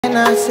And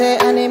I say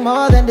I need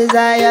more than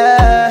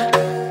desire,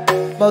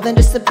 more than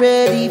just a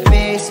pretty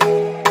face.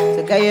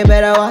 So girl, you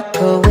better walk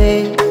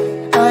away.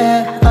 Oh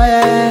yeah, oh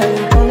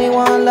yeah. Only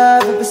one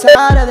love if it's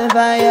hotter than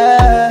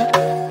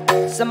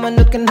fire. Someone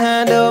who can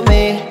handle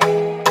me.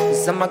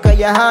 Someone cut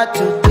your heart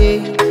too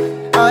deep.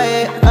 Oh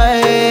yeah, oh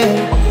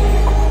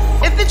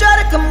yeah. If you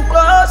try to come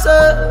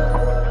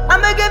closer,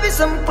 I'ma give you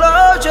some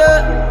closure.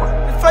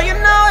 Before you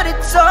know it,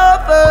 it's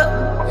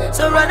over.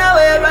 So run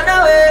away, run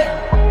away.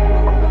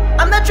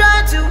 I'm not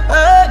trying to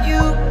hurt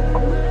you,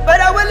 but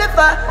I will if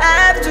I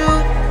have to.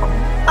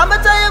 I'ma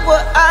tell you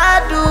what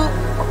I do.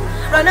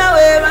 Run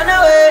away, run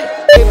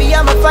away. Baby,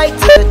 I'm a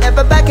fighter,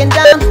 never backing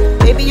down.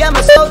 Baby, I'm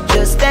a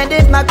soldier,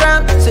 standing my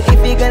ground. So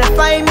if you're gonna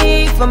fight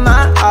me for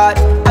my heart,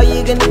 all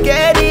you gonna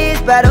get is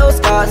battle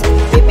scars.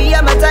 Baby,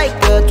 I'm a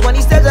tiger,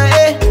 20 steps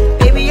ahead.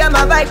 Baby, I'm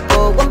a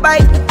viper, one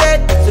bite to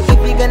dead. So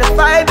if you're gonna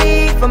fight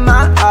me for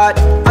my heart,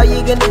 all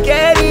you gonna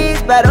get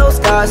is battle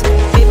scars.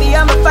 Baby,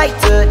 I'm a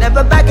fighter,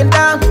 never backing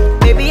down.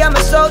 Baby, I'm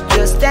a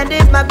soldier,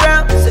 standing my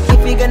ground. So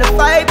if you're gonna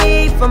fight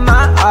me for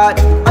my heart,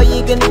 all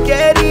you gonna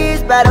get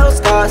is battle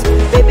scars.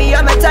 Baby,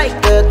 I'm a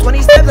tiger,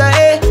 20 steps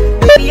ahead.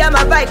 Baby, I'm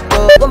a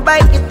viper, one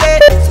bite you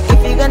dead. So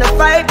if you're gonna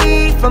fight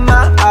me for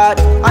my heart,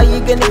 all you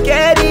gonna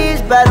get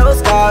is battle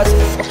scars.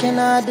 What can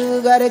I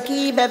do? Gotta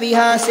keep every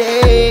heart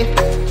safe,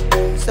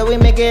 so we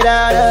make it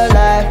out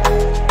alive.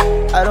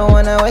 I don't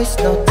wanna waste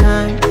no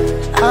time.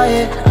 Oh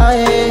yeah, oh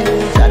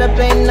yeah. Try to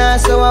play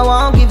nice so I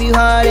won't give you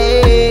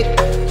heartache.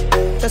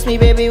 Trust me,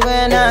 baby,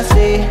 when I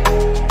say,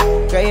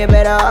 girl, you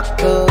better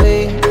walk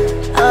away.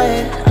 Oh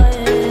yeah, oh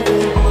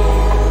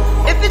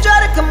yeah. If you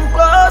try to come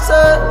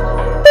closer,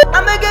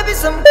 I'ma give you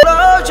some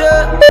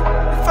closure.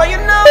 Before you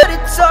know it,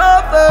 it's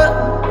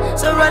over.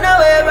 So run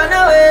away, run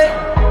away.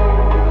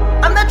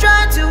 I'm not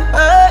trying to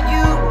hurt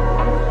you,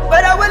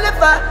 but I will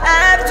if I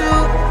have to.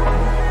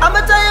 I'ma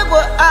tell you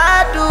what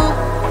I do.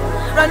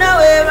 Run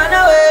away, run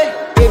away.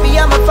 Baby,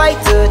 I'm a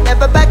fighter,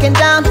 never backing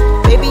down.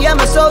 Baby, I'm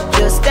a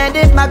soldier,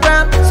 standing my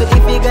ground. So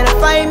if you're gonna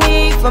fight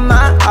me for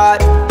my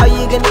heart, all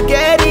you gonna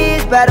get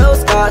is battle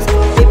scars.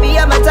 Baby,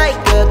 I'm a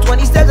tiger,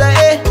 20 steps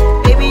ahead.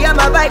 Baby, I'm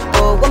a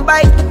viper, one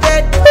bite to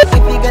dead.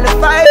 If you're gonna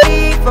fight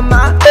me for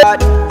my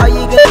heart, all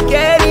you gonna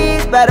get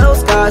is battle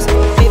scars.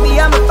 Baby,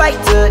 I'm a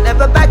fighter,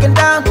 never backing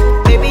down.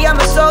 Baby, I'm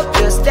a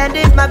soldier,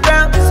 standing my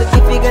ground. So if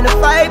you're gonna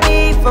fight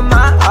me for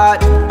my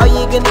heart, all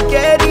you gonna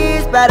get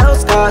is battle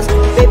scars.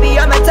 Baby,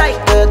 I'm a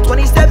tiger,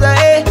 20 steps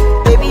ahead.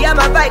 Baby, I'm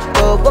a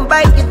viper, one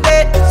bite you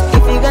dead. So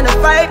if you're gonna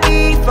fight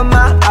me for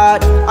my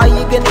heart, all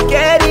you gonna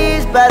get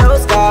is battle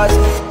scars.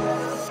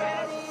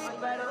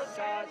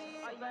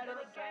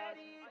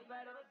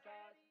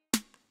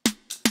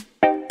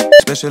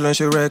 Special and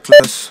she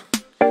reckless.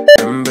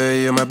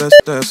 MB, you're my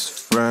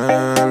bestest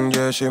friend.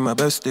 Yeah, she my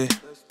bestie.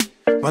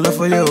 My love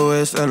for you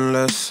is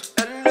endless.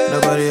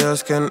 Nobody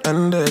else can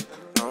end it.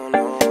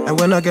 And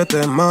when I get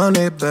the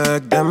money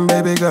back, then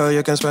baby girl,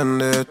 you can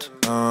spend it.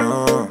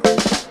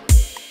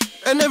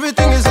 And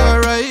everything is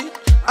alright.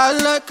 I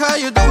like how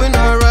you doing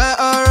alright,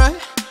 alright.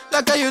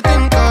 Like how you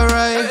think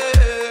alright.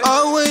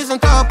 Always on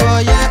top, oh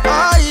yeah,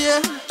 oh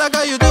yeah. Like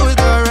how you do it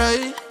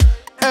alright.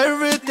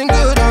 Everything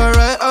good,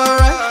 alright,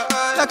 alright.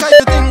 Like how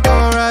you think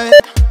alright.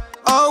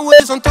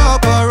 Always on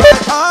top,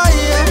 alright, oh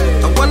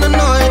yeah. I wanna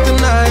know it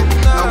tonight.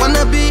 I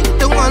wanna be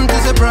the one to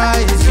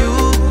surprise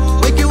you.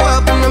 Wake you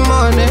up in the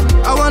morning.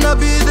 I wanna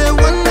be the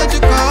one that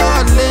you're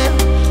calling.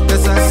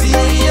 Cause I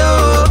see you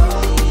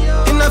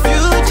in the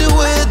future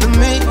with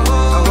me.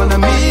 I wanna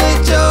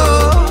meet you.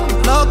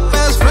 Love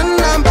best friend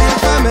and be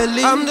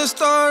family. I'm the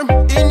storm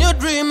in your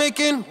dream,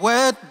 making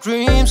wet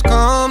dreams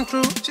come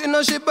true. She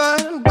know she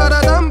bad, but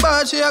I don't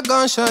bad. She a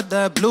gunshot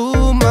that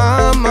blew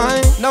my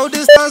mind. No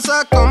distance,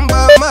 I come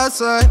by my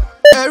side.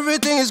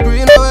 Everything is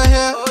green over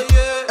here.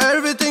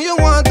 Everything you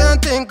want and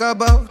think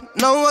about.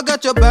 Now I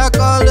got your back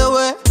all the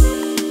way.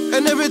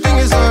 And everything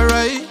is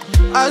alright.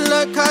 I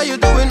like how you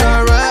doing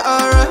alright,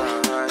 alright.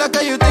 Like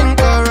how you think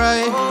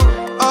alright.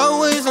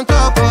 Always on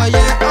top, oh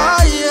yeah,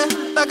 oh yeah.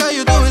 Like how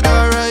you do it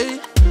alright.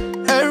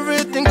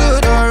 Everything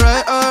good,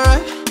 alright,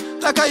 alright.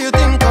 Like how you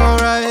think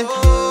alright.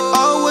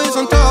 Always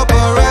on top,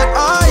 alright,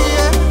 oh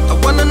yeah. I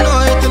wanna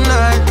know it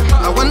tonight.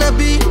 I wanna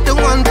be the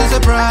one to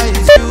surprise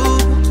you.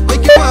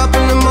 Wake you up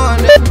in the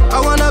morning.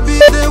 I wanna be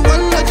the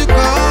one that you're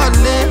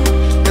calling.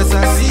 Cause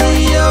I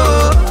see you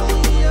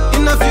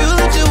in the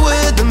future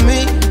with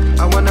me.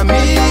 I wanna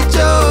meet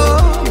you.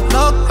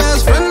 Love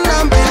best friend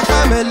and be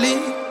family.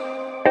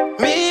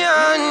 Me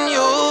and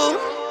you,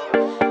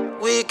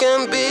 we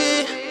can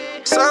be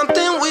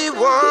something we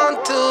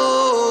want to.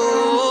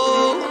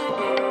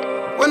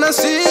 When I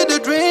see the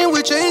dream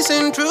we're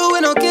chasing true,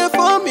 we don't care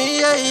for me,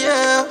 yeah,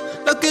 yeah.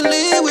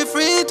 Luckily we're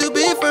free to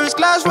be first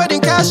class,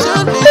 riding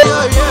casually,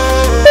 yeah,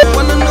 yeah. I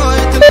wanna know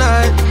it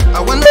tonight. I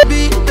wanna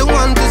be the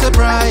one to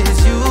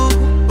surprise you.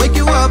 Wake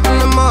you up in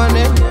the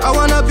morning. I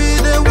wanna be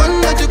the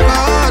one that you're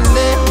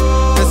calling.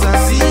 Cause I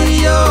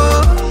see you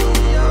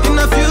in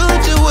the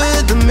future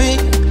with me.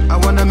 I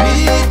wanna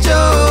meet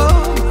you.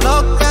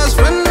 Love best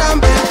friend and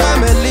be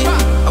family.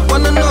 I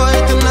wanna know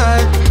it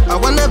tonight. I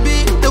wanna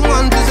be the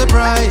one to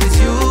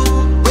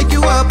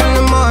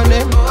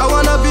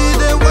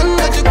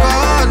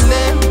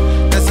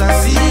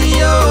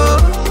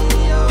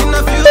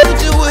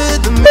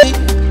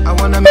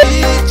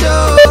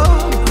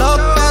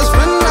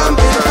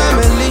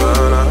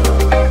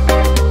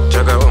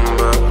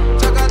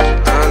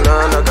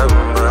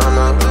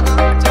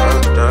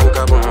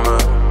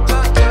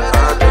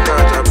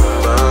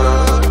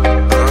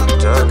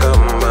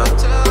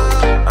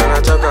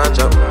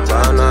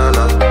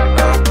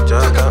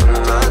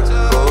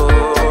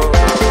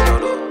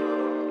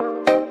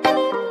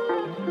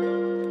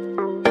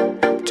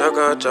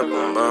chop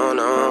on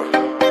bono.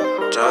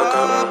 Chuck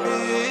up.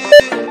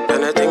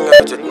 Anything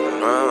that you do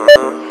now.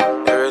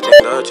 Everything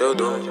that you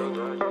do.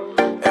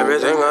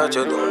 Everything that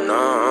you do now.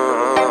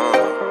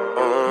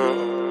 Oh,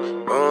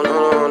 no,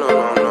 no, no,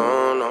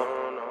 no, no.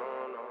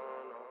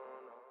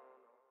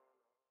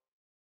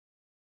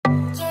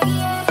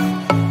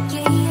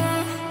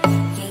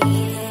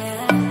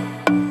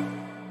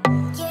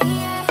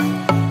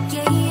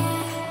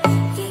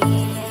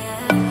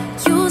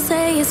 You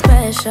say you're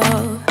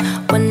special,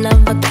 one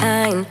of a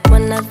kind,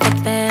 one of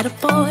the better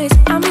boys.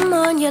 I'm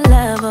on your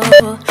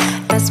level,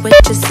 that's what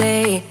you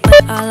say,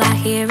 but all I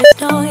hear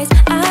is noise.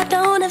 I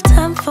don't have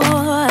time for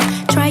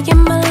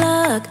trying my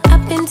luck.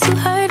 I've been too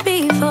hurt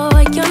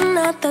before. You're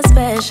not that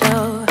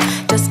special,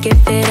 just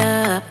give it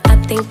up. I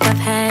think I've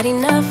had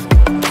enough.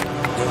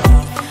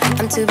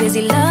 I'm too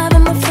busy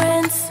loving my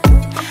friends.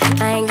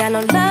 I ain't got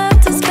no love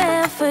to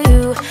spare for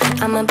you.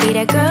 I'ma be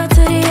that girl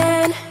to the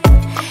end.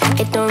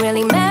 It don't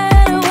really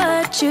matter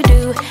what you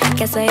do.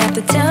 Guess I have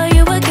to tell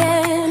you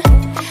again,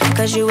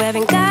 cause you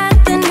haven't got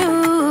the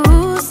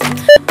news.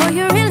 Oh,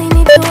 you really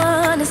need to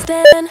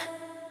understand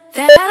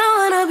that I don't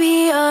wanna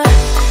be your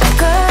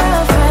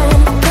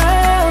girlfriend,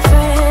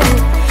 girlfriend.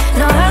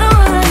 No, I don't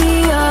wanna be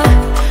your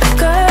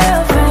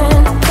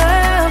girlfriend,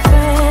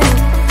 girlfriend.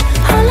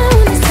 All I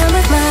wanna spend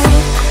with my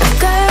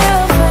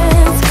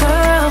girlfriend's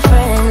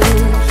girlfriend.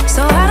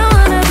 So I don't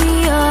wanna be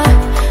your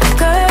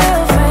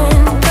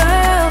girlfriend,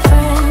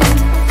 girlfriend.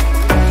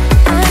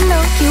 I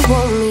know you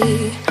want me,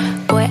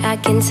 boy, I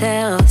can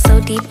tell. So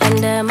deep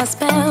under my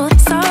spell.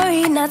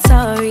 Sorry, not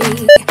sorry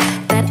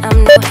that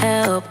I'm no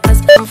help,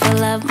 cause I'm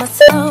full of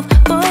myself.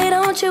 Boy,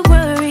 don't you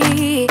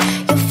worry,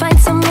 you'll find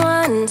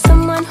someone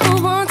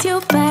who wants you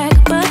back,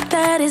 but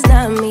that is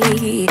not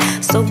me.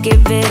 So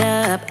give it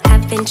up,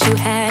 haven't you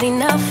had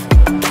enough?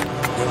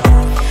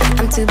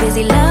 I'm too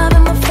busy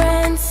loving my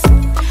friends.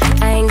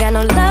 I ain't got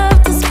no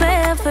love to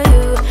spare for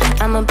you.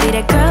 I'ma be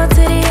that girl to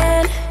the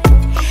end.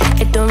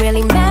 It don't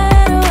really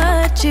matter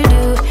what you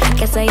do.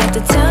 Guess I have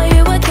to tell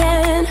you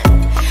again,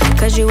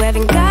 cause you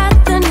haven't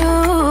got the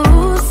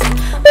news.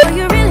 Oh,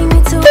 you really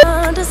need to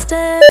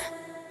understand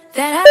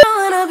that I don't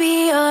wanna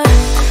be your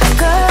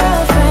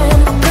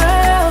girlfriend,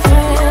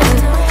 girlfriend.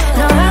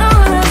 No, I don't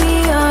wanna be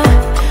your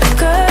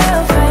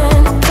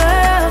girlfriend,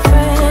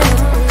 girlfriend.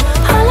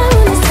 All I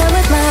wanna is time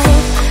with my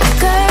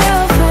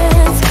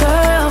girlfriend's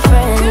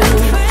girlfriend.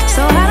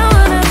 So I don't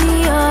wanna be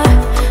your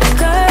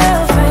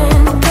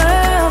girlfriend,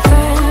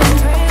 girlfriend.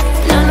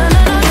 No, no,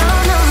 no, no, no,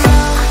 no, no.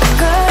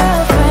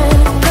 Girlfriend,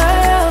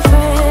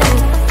 girlfriend.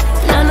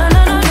 No, no,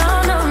 no, no, no,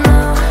 no, no.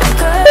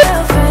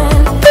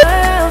 Girlfriend,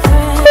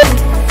 girlfriend.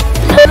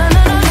 No, no,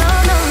 no, no, no,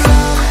 no, no.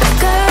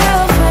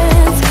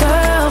 Girlfriends,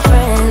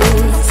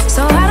 girlfriends.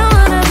 So I don't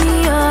wanna be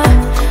your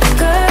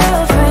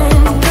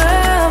girlfriend,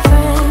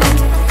 girlfriend.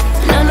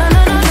 No, no,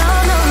 no, no, no,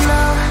 no,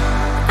 no.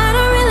 I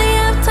don't really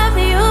have time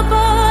for you,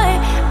 boy.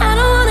 I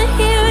don't wanna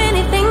hear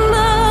anything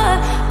more.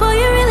 Boy,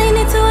 you really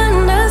need to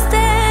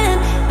understand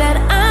that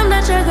I'm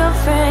not your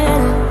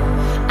girlfriend.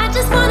 I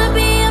just wanna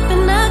be up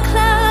in the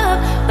club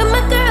with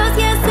my girls,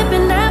 yeah,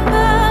 sipping that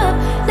pub.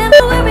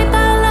 Never worry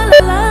about la la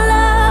la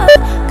la,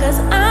 cause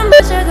I'm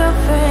not your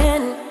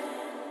girlfriend.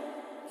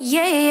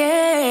 Yeah,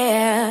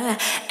 yeah.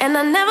 And I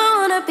never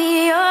wanna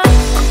be your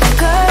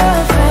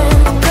girlfriend,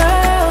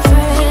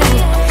 girlfriend.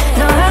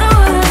 No, I don't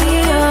wanna be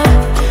your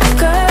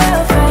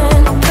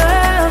girlfriend,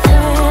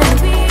 girlfriend.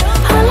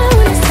 All I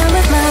want is time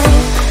with my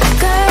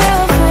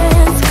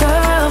girlfriend's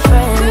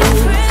girlfriend.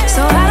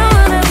 So I don't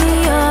wanna be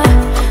your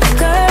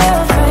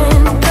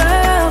girlfriend,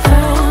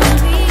 girlfriend.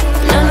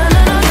 No, no,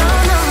 no, no, no,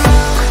 no, no.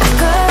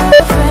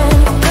 Girlfriend,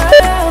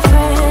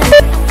 girlfriend.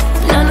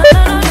 No, no,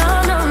 no, no,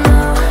 no, no, no.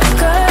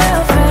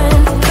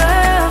 Girlfriend,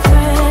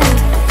 girlfriend.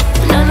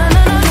 No, no,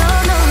 no, no, no,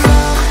 no, no.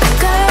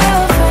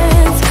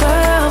 Girlfriend's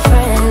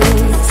girlfriend.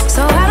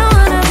 So I don't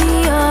wanna be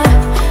your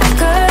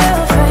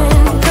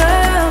girlfriend,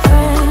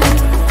 girlfriend.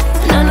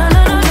 No, no,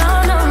 no, no, no,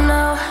 no,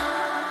 no.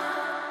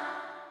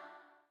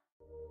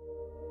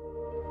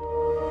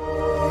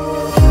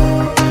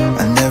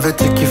 I never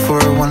took you for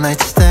a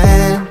one-night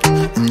stand,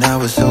 and I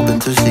was hoping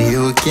to see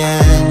you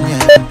again,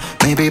 yeah.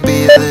 Maybe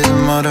be a little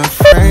more than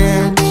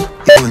friends,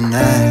 you and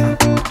I,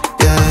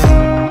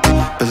 yeah.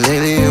 But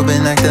lately you've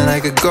been acting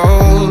like a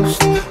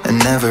ghost, and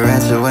never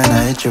answer when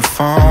I hit your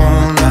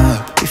phone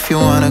up. If you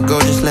wanna go,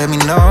 just let me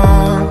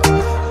know.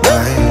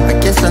 I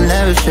guess I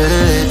never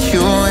should've let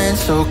you in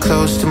so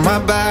close to my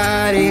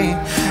body.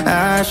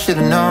 I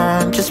should've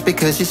known, just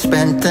because you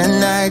spent the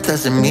night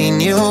doesn't mean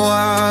you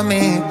want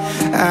me.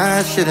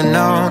 I should've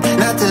known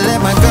not to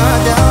let my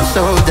guard down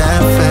so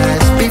damn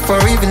fast,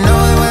 before even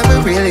knowing where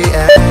we're really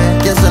at.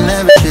 Guess I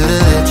never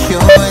should've let you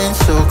in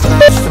so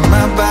close to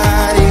my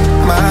body,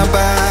 my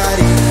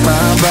body,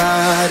 my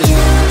body.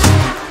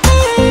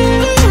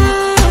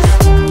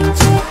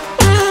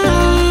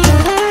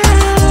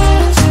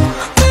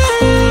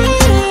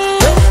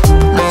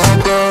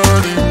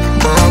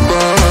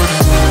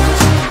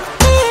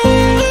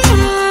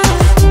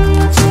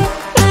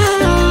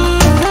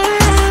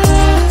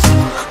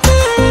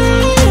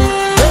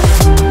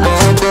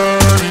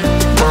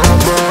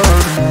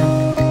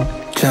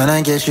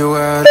 guess you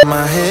were out of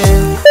my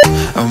head.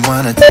 I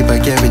wanna take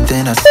back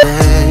everything I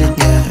said,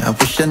 yeah. I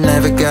wish I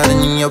never got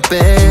in your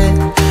bed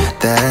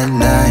that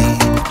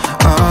night.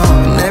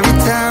 And every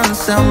time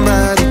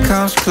somebody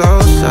comes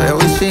close, I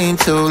always seem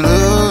to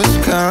lose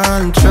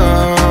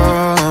control.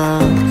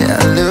 Yeah,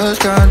 I lose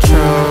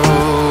control.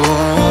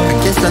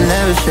 I guess I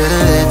never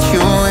should've let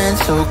you in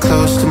so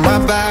close to my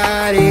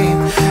body.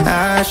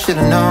 I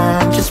should've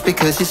known, just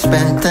because you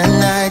spent the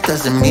night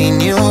doesn't mean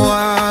you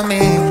want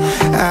me.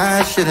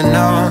 I should've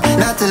known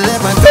not to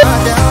let my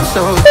guard down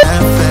so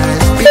damn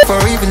fast,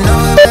 before even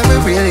knowing where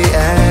we're really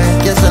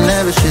at. Guess I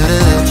never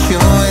should've let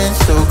you in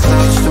so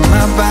close to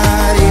my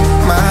body,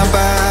 my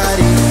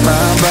body,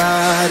 my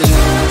body.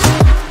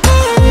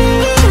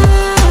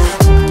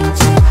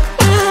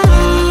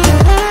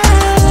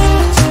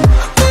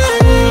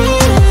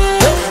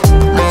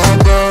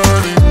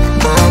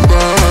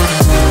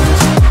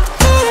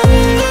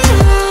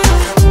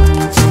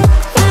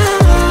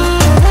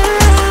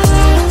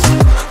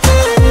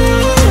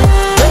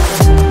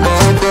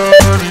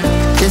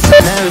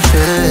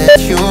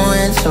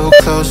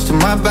 Close to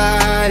my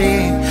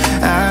body,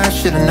 I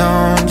should've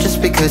known,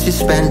 just because you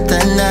spent the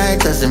night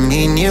doesn't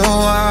mean you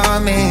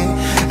want me.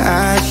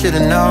 I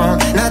should've known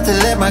not to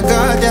let my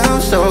guard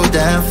down so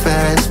damn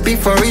fast,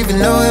 before even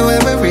knowing where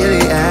we're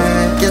really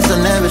at. Guess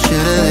I never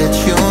should've let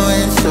you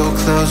in so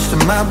close to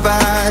my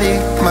body,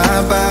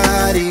 my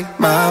body,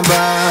 my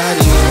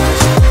body.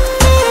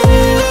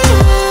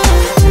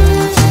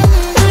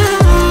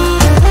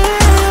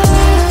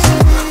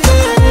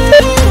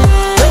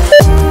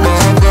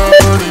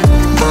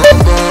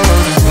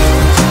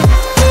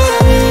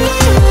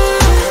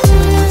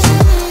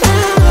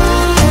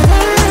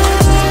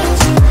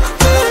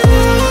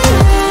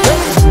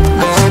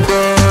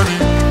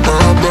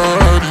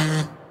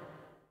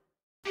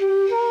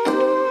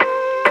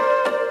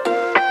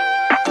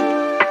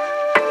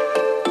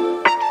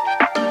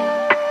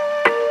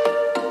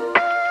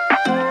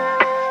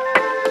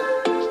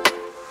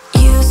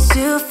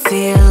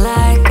 Feel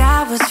like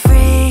I was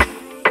free.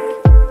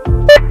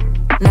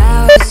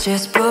 Now it's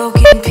just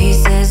broken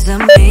pieces of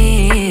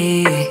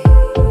me.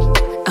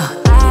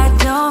 I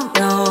don't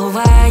know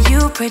why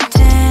you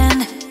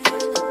pretend.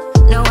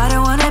 No, I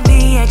don't wanna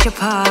be at your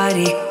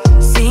party,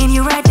 seeing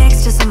you right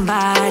next to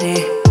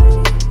somebody.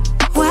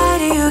 Why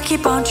do you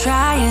keep on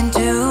trying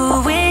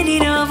to, when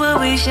you know what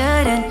we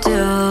shouldn't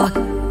do?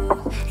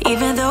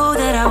 Even though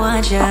that I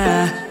want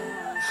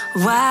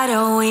you, why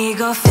don't we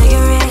go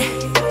figure it?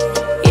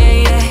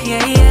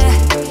 Yeah, yeah,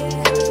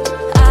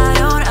 out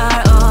on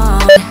our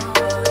own.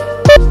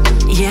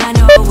 Yeah, I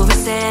know what we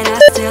said, I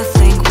still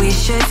think we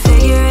should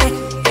figure it.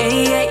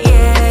 Yeah,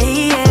 yeah,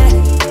 yeah,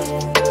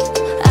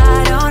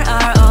 out on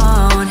our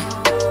own.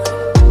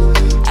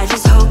 I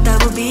just hope that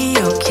we'll be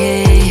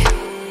okay.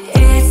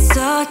 It's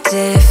so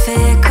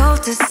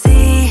difficult to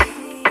see.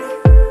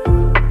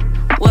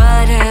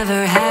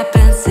 Whatever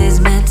happens is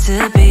meant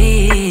to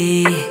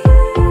be.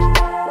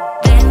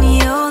 Then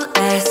you'll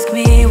ask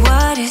me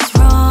what is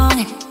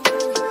wrong,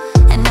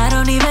 and I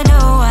don't even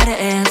know how to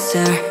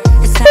answer.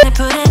 It's time to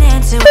put an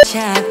end to a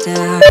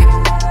chapter.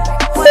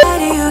 Why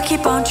do you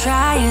keep on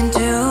trying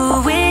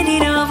to, when you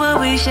know what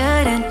we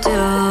shouldn't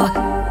do?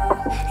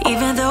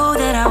 Even though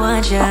that I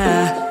want you,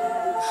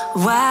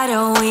 why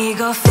don't we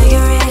go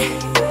figure it?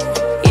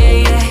 Yeah,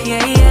 yeah,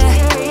 yeah,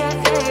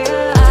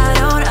 yeah, out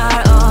on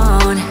our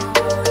own.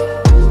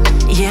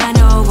 Yeah, I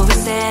know what we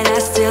said, I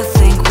still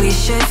think we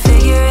should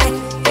figure it.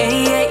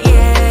 Yeah,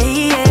 yeah,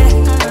 yeah,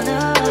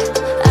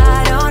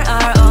 out on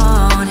our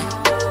own.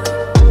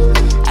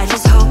 I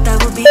just hope that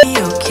we'll be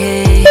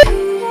okay.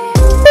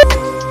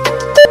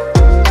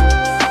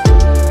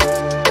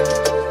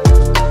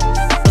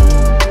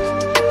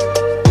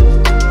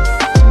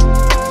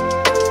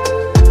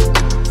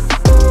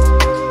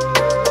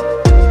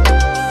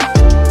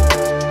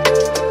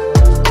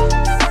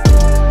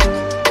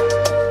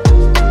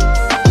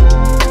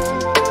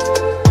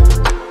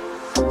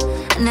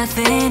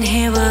 Nothing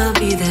here will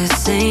be the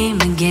same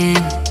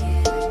again,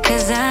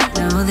 'cause I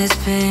know this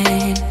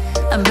pain,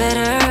 I'm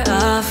better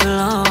off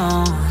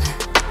alone.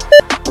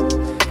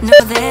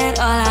 Know that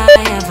all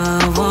I ever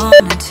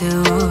wanted to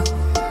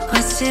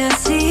was to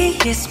see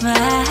you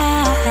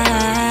smile.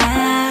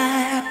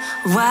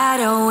 Why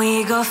don't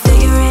we go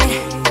figure it?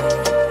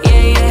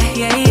 Yeah, yeah,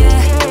 yeah,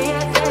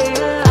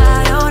 yeah,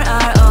 out on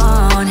our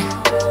own.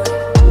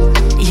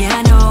 Yeah,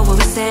 I know what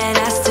we said,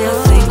 I still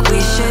think we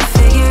should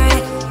figure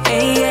it.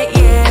 Yeah,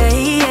 yeah,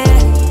 yeah,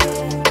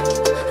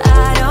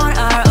 out on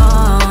our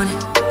own.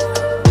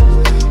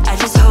 I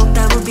just hope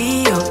that we'll be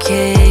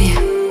okay.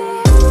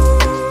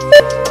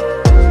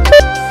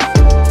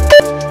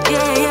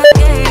 Yeah, yeah,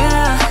 yeah,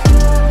 yeah.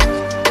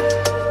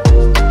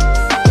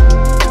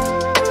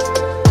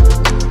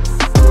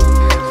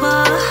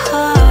 Whoa.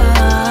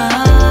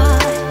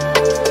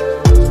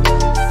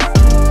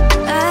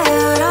 I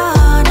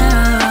don't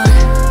know.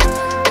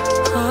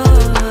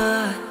 Oh.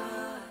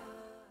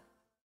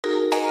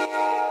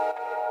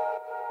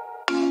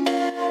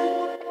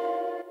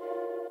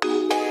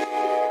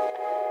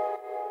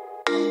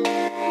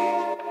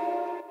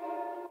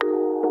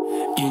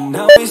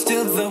 you're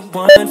still the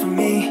one for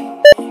me,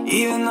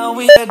 even though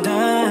we are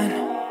done.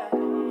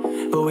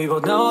 But we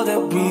both know that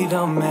we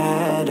don't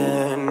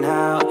matter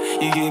now.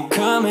 You keep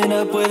coming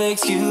up with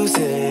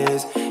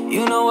excuses.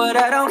 You know what,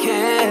 I don't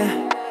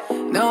care.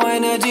 No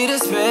energy to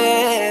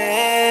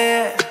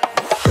spare.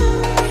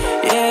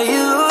 Yeah,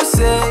 you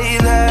say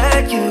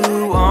that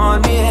you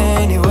want me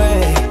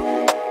anyway,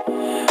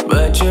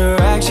 but your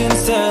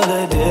actions tell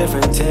a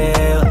different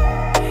tale.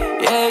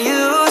 Yeah,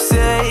 you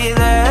say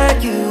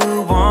that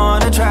you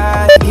wanna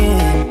try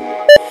again.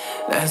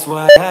 That's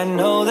why I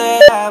know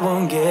that I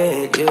won't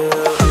get you.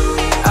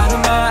 Out of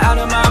my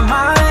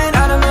mind,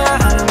 out of my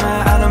mind.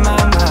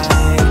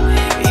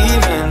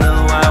 Even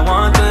though I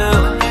want to,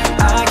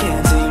 I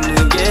can't seem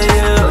to get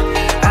you.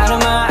 Out of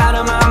my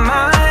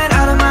mind,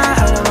 out of my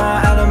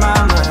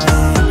mind.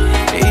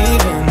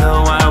 Even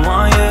though I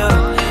want you,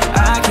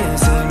 I can't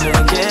seem to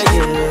get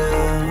you.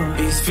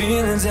 These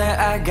feelings that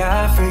I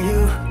got for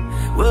you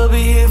will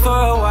be here for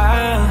a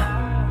while,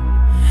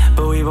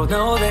 but we both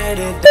know that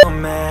it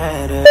don't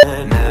matter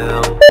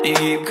now. You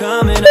keep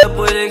coming up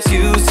with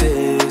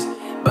excuses,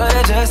 but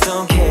I just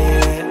don't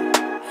care.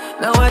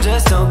 No, I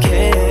just don't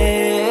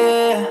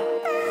care.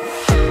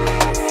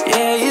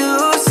 Yeah,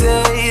 you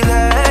say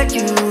that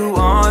you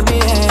want me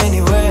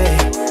anyway.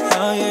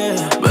 Oh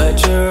yeah,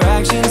 but your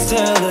actions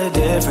tell a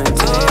different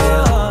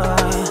tale.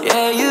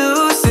 Yeah,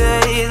 you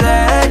say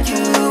that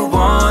you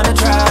wanna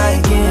try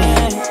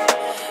again.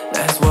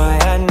 That's why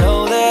I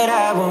know that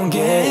I won't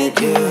get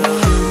you.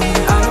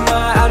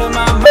 Out of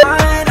my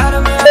mind, out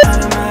of my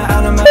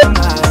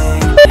mind.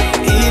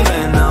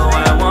 Even though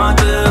I want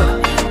to,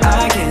 I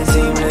can't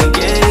seem to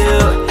get you.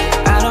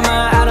 Out of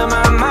my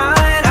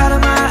mind, out of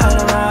my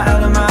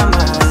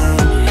mind.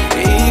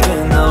 Even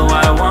though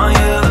I want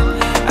you,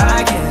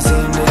 I can't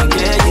seem to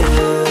get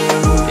you.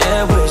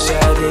 Yeah, wish I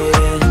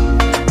did.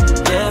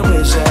 Yeah,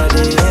 wish I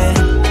did.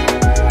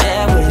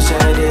 Yeah, wish I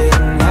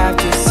didn't have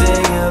to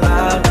sing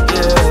about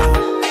you.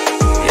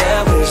 Yeah,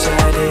 wish I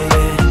did.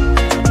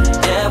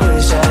 Yeah,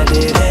 wish I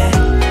did.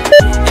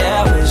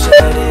 Yeah, wish I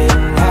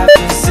didn't have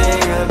to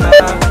sing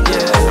about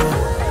you.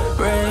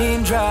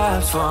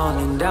 Raindrops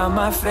falling down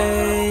my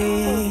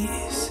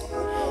face,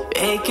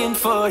 aching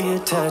for your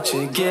touch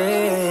again.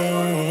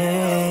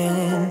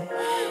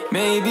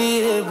 Maybe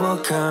it will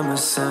come a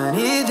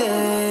sunny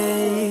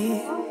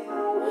day,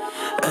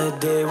 a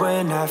day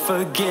when I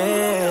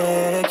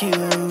forget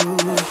you.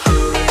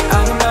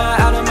 Out of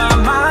my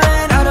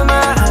mind, out of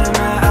my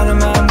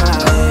mind.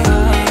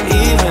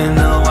 Even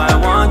though I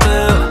want to,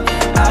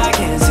 I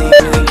can't seem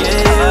to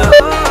get you.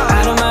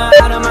 Out of my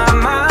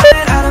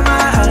mind, out of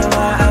my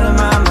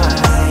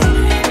mind.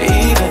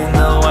 Even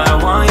though I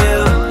want you,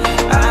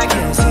 I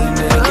can't seem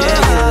to get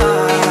you.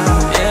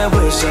 Yeah,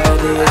 wish I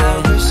did.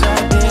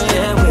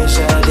 Yeah, wish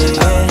I did.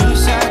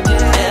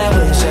 Yeah,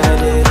 wish I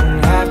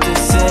didn't have to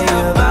sing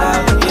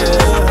about you.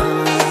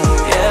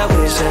 Yeah,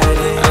 wish I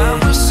did. Yeah,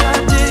 wish I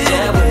did.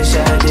 Yeah,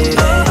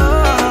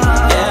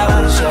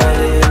 wish I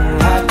didn't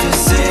have to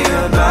sing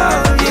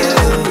about you.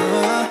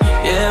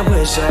 Yeah,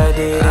 wish I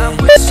did. Yeah,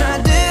 wish I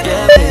did.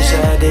 Yeah, wish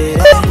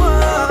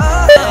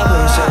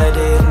I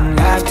didn't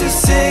have to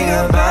sing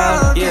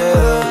about you.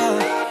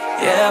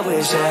 Yeah,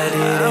 wish I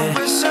did.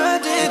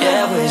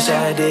 Yeah, wish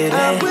I did.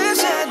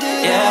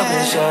 Yeah,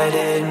 wish I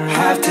didn't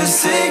have to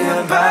sing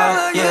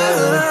about you.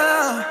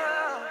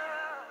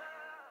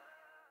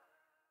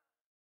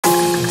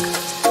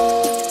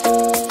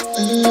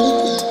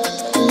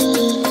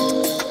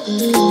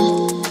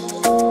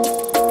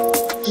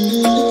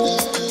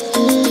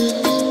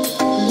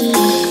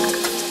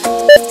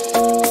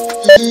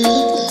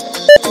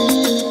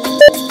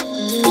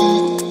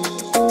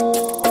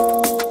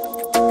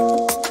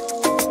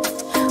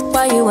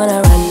 Why you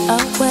wanna run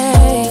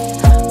away?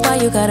 Why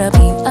you gotta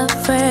be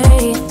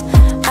afraid?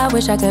 I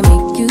wish I could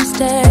make you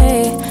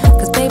stay,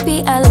 cause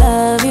baby I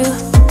love you.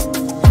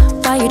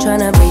 Why you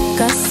tryna break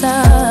us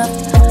up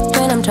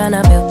when I'm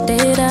tryna build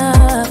it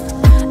up?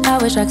 I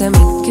wish I could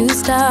make you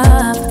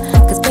stop,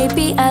 cause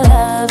baby I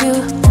love you.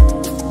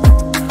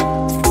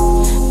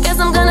 Guess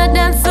I'm gonna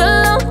dance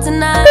alone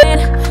tonight.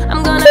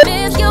 I'm gonna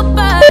miss your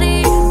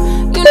body.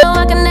 You know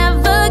I can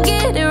never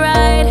get it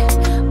right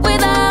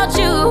without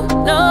you,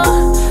 no.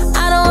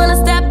 I don't wanna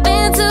step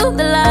into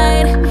the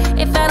light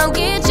if I don't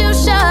get you,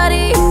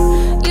 shawty.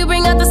 You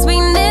bring out the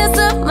sweetness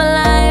of my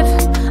life,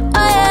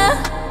 oh yeah.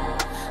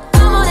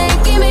 Come on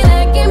and give me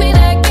that, give me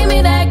that, give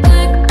me that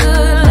good,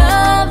 good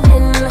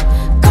loving.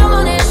 Come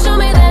on and show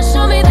me that,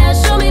 show me that,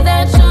 show me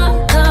that you're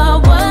the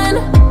one.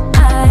 I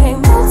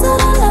move to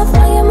the left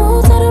while you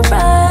move to the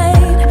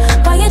right.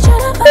 Why you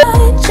tryna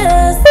fight?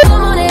 Just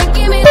come on and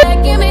give me that,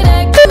 give me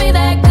that, give me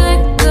that good,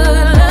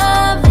 good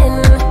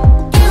loving.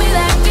 Give me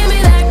that, give me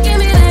that, give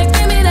me that,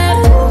 give me that.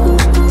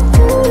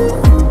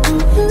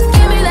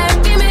 Give me that,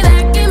 give me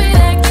that, give me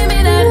that, give me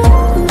that.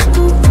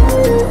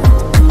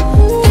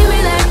 Give me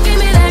that, give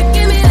me that,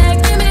 give me that,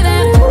 give me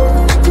that.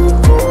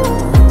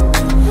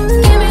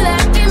 Give me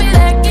that, give me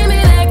that, give me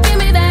that, give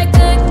me that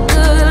good,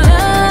 good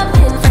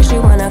loving. First you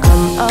wanna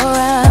come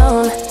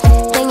around,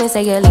 then you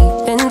say you're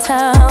leaving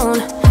town.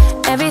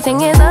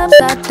 everything is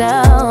upside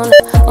down.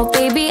 Oh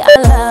baby,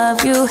 I love